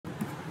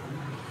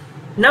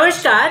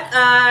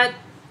Namaskar.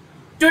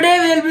 Today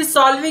we'll be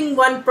solving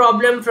one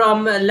problem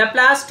from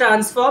Laplace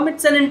Transform.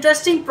 It's an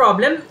interesting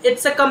problem.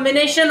 It's a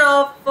combination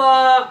of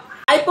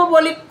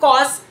hyperbolic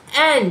cos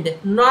and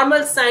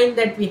normal sine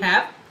that we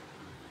have.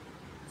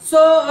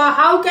 So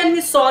how can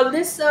we solve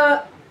this?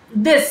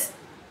 This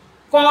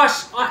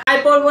cosh or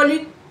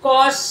hyperbolic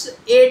cos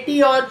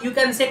 80, or you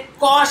can say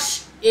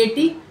cosh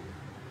 80.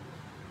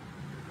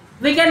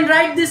 We can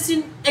write this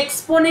in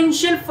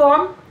exponential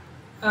form.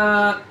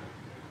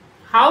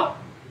 How?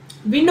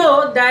 We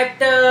know that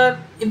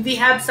if we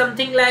have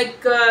something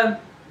like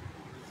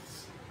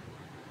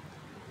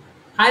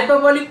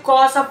hyperbolic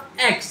cos of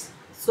x,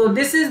 so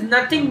this is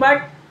nothing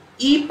but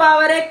e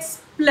power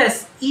x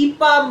plus e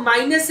power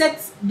minus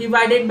x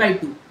divided by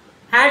 2.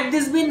 Had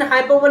this been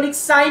hyperbolic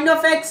sine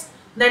of x,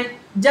 then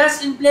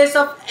just in place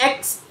of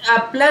x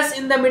plus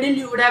in the middle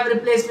you would have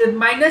replaced with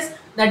minus,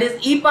 that is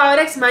e power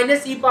x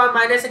minus e power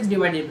minus x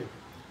divided by 2.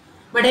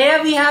 But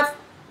here we have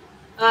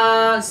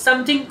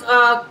something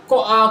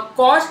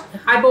cos,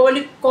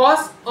 hyperbolic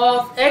cos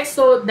of x,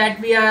 so that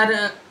we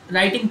are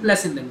writing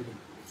plus in the middle.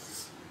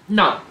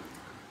 Now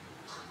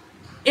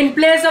in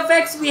place of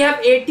x we have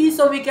 80,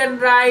 so we can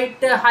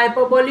write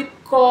hyperbolic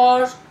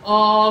cos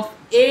of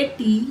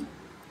 80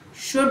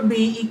 should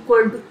be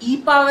equal to e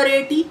power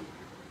 80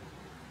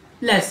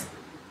 plus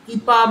e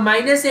power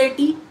minus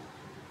 80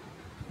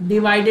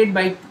 divided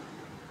by 2.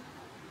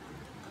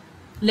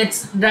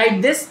 Let's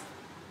write this,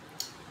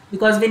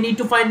 because we need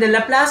to find the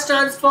Laplace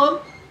transform.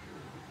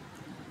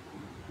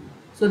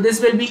 So this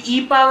will be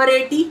e power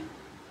 80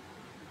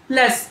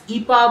 plus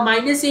e power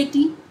minus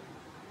 80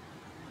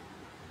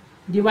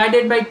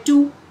 divided by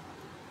 2,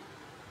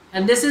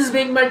 and this is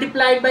being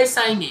multiplied by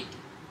sine 80.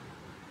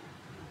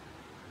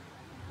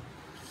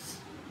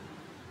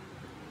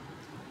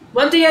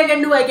 One thing I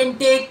can do, I can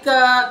take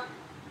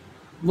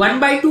 1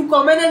 by 2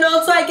 common, and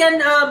also I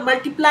can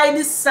multiply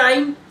this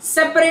sine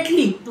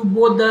separately to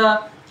both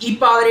the e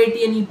power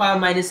 80 and e power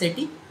minus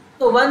 80.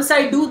 So once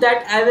I do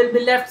that, I will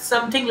be left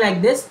something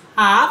like this: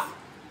 half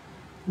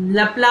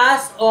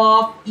Laplace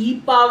of e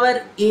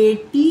power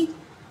 80,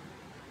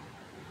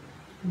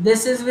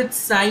 this is with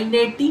sine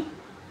 80,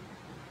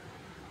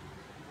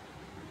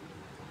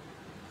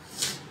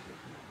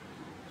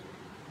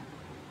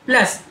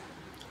 plus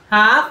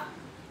half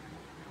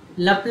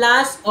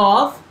Laplace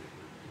of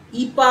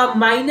e power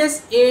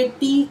minus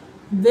 80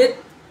 with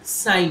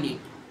sine 80.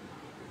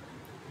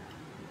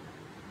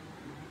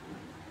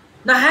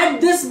 Now had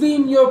this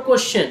been your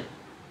question,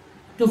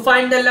 to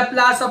find the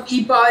Laplace of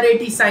e power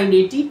 80 sine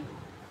 80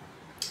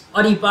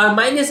 or e power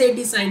minus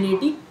 80 sine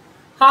 80,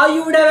 how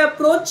you would have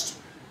approached?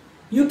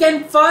 You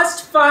can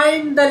first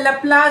find the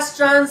Laplace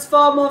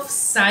transform of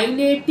sine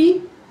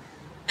 80,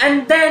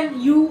 and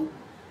then you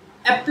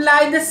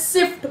apply the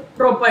shift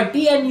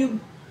property, and you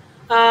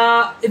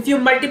if you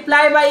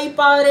multiply by e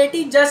power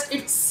 80, just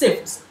it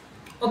shifts.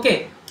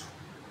 Okay.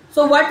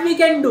 So what we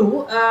can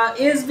do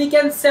is we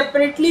can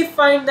separately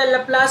find the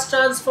Laplace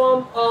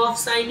transform of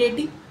sine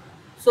 80.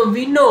 So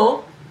we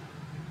know,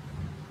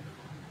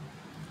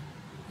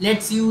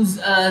 let's use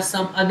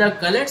some other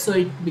color so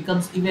it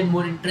becomes even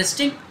more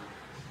interesting.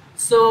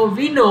 So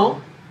we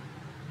know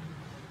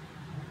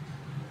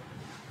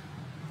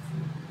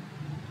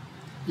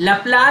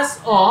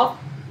Laplace of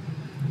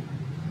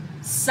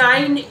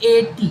sine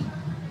 80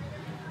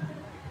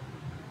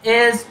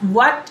 is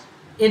what?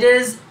 It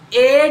is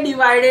a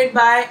divided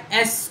by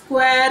s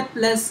square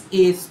plus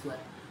a square.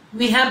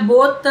 We have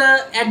both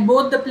at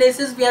both the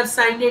places we have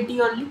sine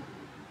 80 only.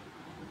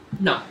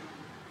 Now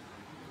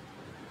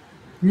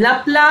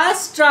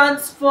Laplace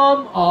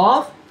transform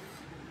of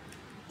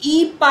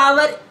e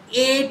power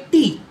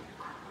 80,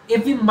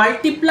 if we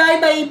multiply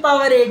by e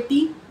power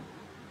 80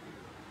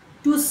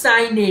 to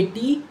sine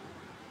 80,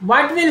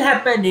 what will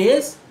happen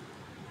is,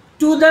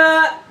 to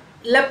the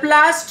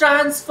Laplace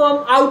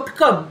transform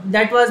outcome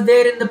that was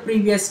there in the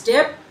previous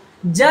step,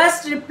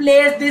 just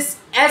replace this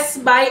s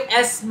by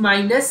s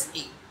minus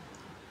a.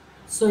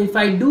 So if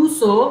I do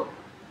so,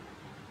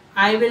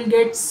 I will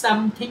get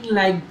something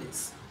like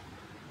this.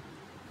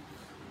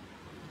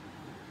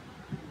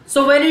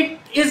 So when it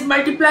is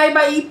multiplied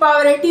by e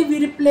power 80,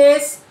 we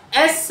replace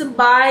s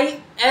by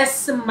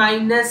s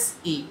minus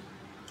a.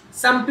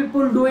 Some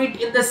people do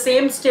it in the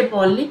same step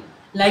only,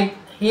 like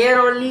here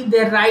only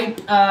they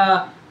write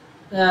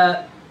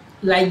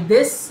like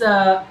this,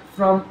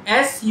 from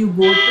s you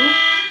go to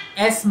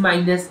s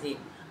minus a,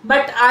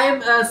 but I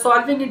am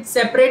solving it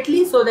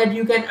separately so that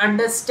you can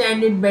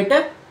understand it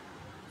better.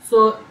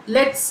 So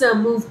let's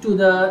move to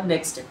the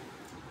next step.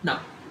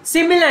 Now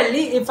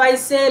similarly, if I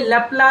say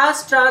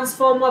Laplace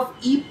transform of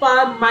e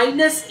power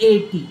minus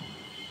 80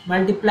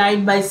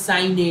 multiplied by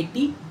sine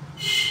 80,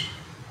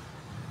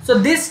 so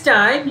this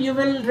time you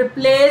will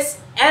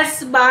replace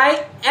s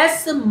by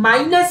s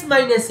minus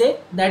minus a,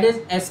 that is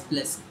s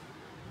plus a.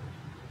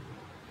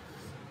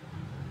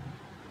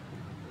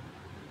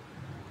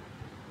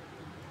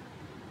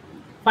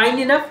 Fine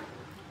enough.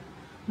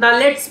 Now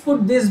let's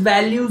put these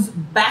values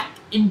back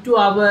into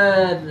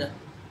our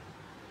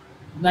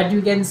what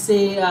you can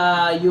say,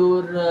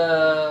 your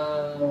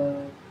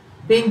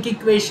pink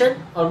equation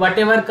or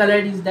whatever color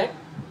is that.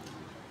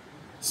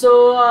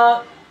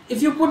 So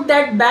if you put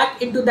that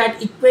back into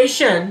that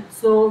equation,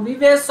 so we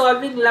were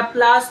solving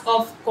Laplace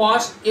of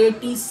cos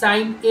 80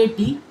 sin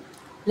 80.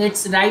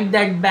 Let's write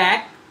that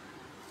back.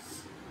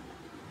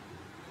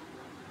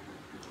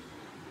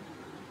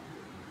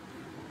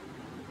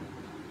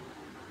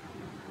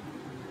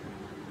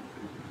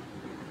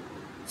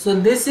 So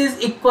this is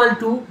equal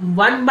to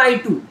 1 by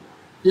 2.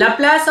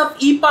 Laplace of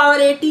e power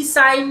 80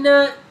 sin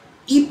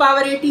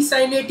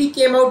 80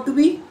 came out to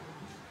be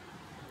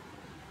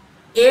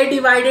a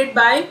divided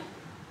by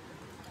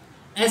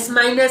s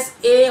minus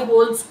a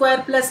whole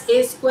square plus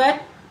a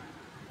square,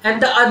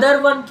 and the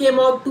other one came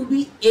out to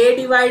be a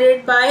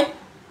divided by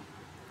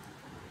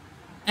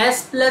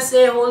s plus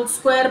a whole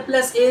square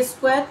plus a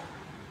square.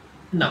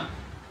 Now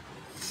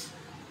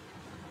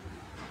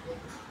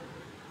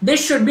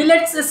this should be,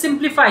 let's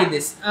simplify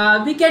this.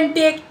 We can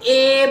take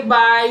a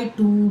by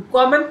 2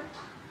 common.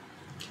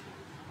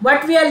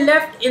 What we are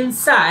left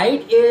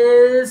inside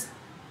is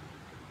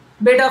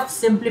bit of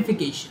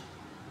simplification.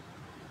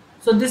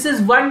 So this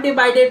is 1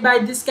 divided by,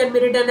 this can be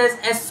written as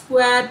s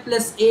square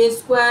plus a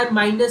square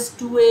minus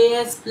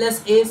 2as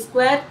plus a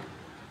square,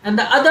 and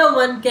the other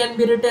one can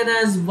be written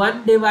as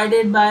 1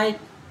 divided by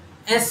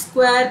s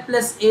square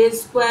plus a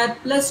square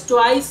plus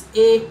twice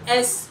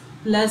as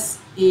plus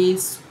a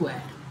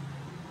square.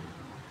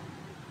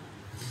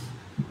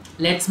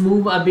 Let's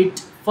move a bit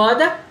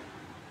further.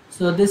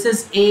 So this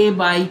is a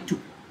by 2.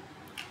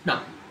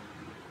 Now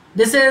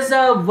this is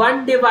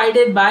 1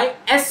 divided by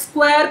s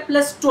square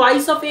plus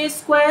twice of a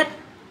square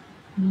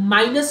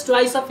minus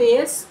twice of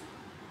as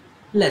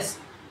plus.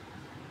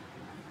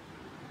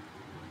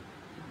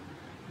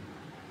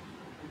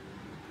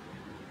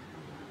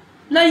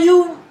 Now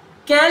you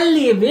can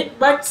leave it,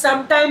 but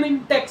sometime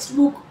in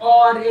textbook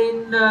or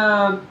in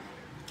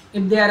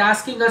if they are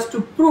asking us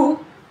to prove,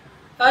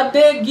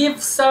 they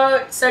give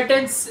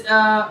certain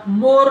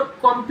more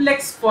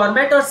complex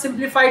format or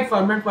simplified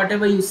format,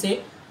 whatever you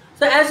say.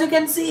 So as you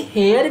can see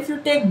here, if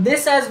you take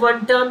this as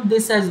one term,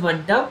 this as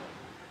one term,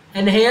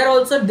 and here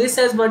also this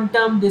as one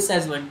term, this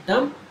as one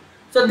term.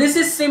 So this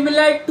is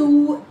similar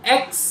to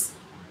x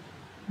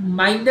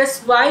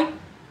minus y,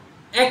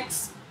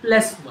 x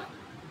plus y.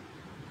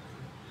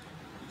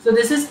 So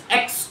this is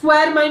x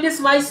square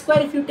minus y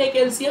square if you take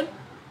LCM.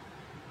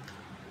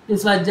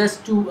 This was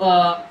just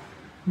to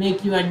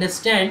make you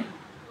understand.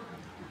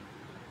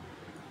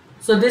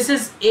 So this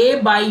is a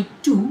by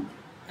 2,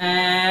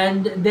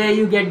 and there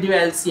you get the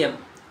LCM.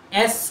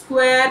 S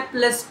square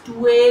plus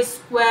 2a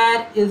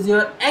square is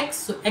your x,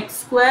 so x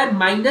square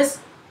minus,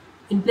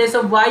 in place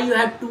of y you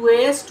have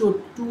 2as,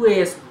 to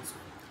 2as.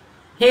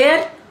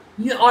 Here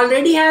you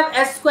already have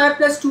s square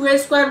plus 2a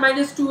square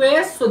minus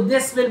 2as, so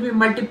this will be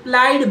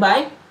multiplied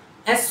by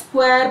s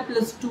square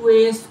plus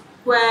 2a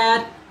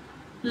square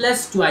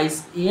plus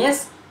twice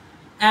as,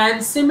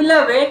 and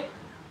similar way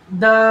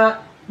the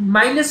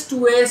minus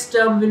 2as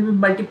term will be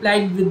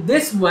multiplied with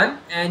this one,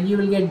 and you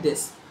will get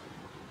this.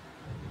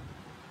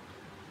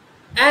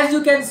 As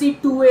you can see,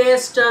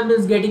 2as term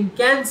is getting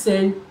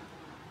cancelled.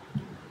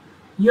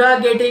 You are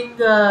getting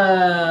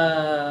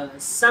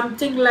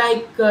something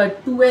like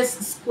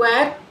 2s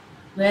square,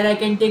 where I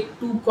can take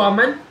 2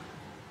 common,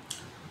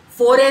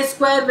 4a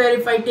square, where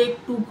if I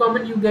take 2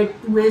 common you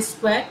get 2a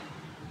square,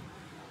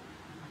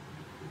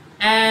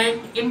 and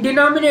in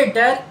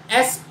denominator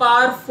s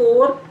power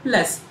 4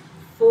 plus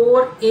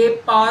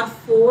 4a power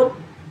 4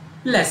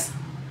 plus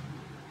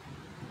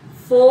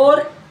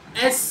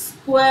 4s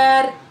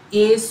square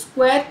a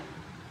square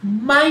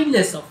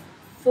minus of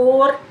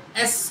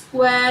 4s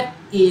square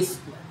a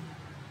square.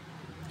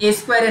 A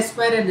square s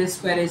square and s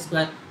square a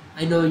square,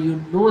 I know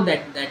you know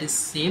that that is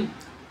same.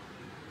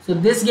 So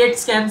this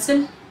gets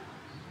cancelled,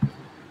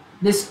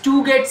 this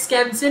 2 gets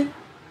cancelled,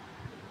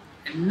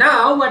 and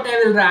now what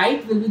I will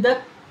write will be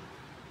the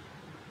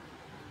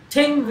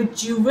thing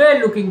which you were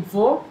looking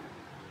for,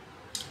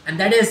 and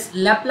that is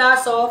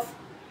Laplace of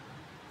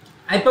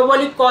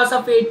hyperbolic cos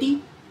of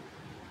 80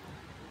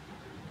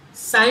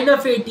 sine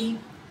of 80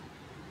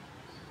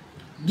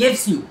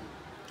 gives you,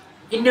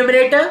 in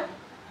numerator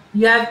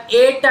you have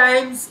a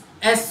times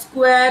s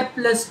square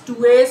plus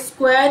 2a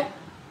square,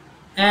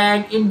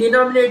 and in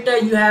denominator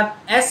you have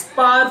s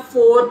power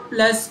 4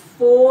 plus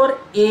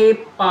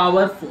 4a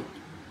power 4.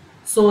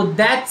 So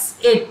that's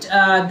it.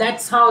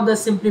 That's how the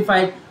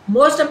simplified.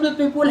 Most of the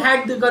people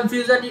had the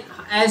confusion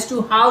as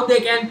to how they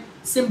can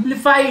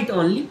simplify it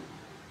only.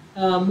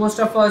 Most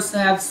of us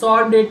have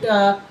solved it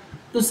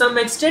to some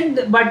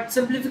extent, but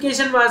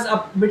simplification was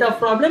a bit of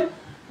problem.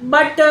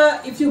 But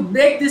if you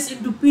break this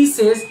into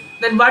pieces,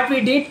 then what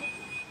we did,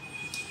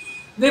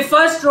 we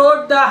first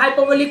wrote the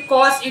hyperbolic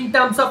cos in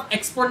terms of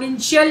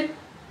exponential,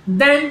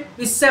 then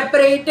we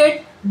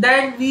separated,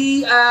 then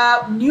we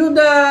knew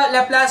the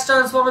Laplace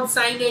transform on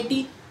sine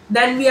 80,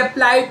 then we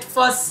applied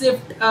first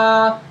shift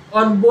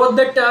on both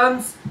the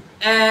terms,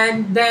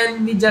 and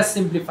then we just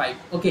simplified.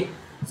 Okay,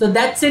 So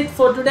that's it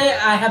for today.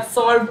 I have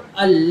solved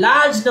a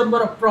large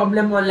number of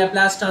problems on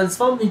Laplace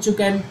transform, which you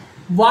can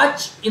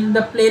watch in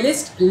the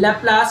playlist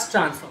Laplace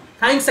transform.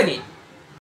 Thanks again.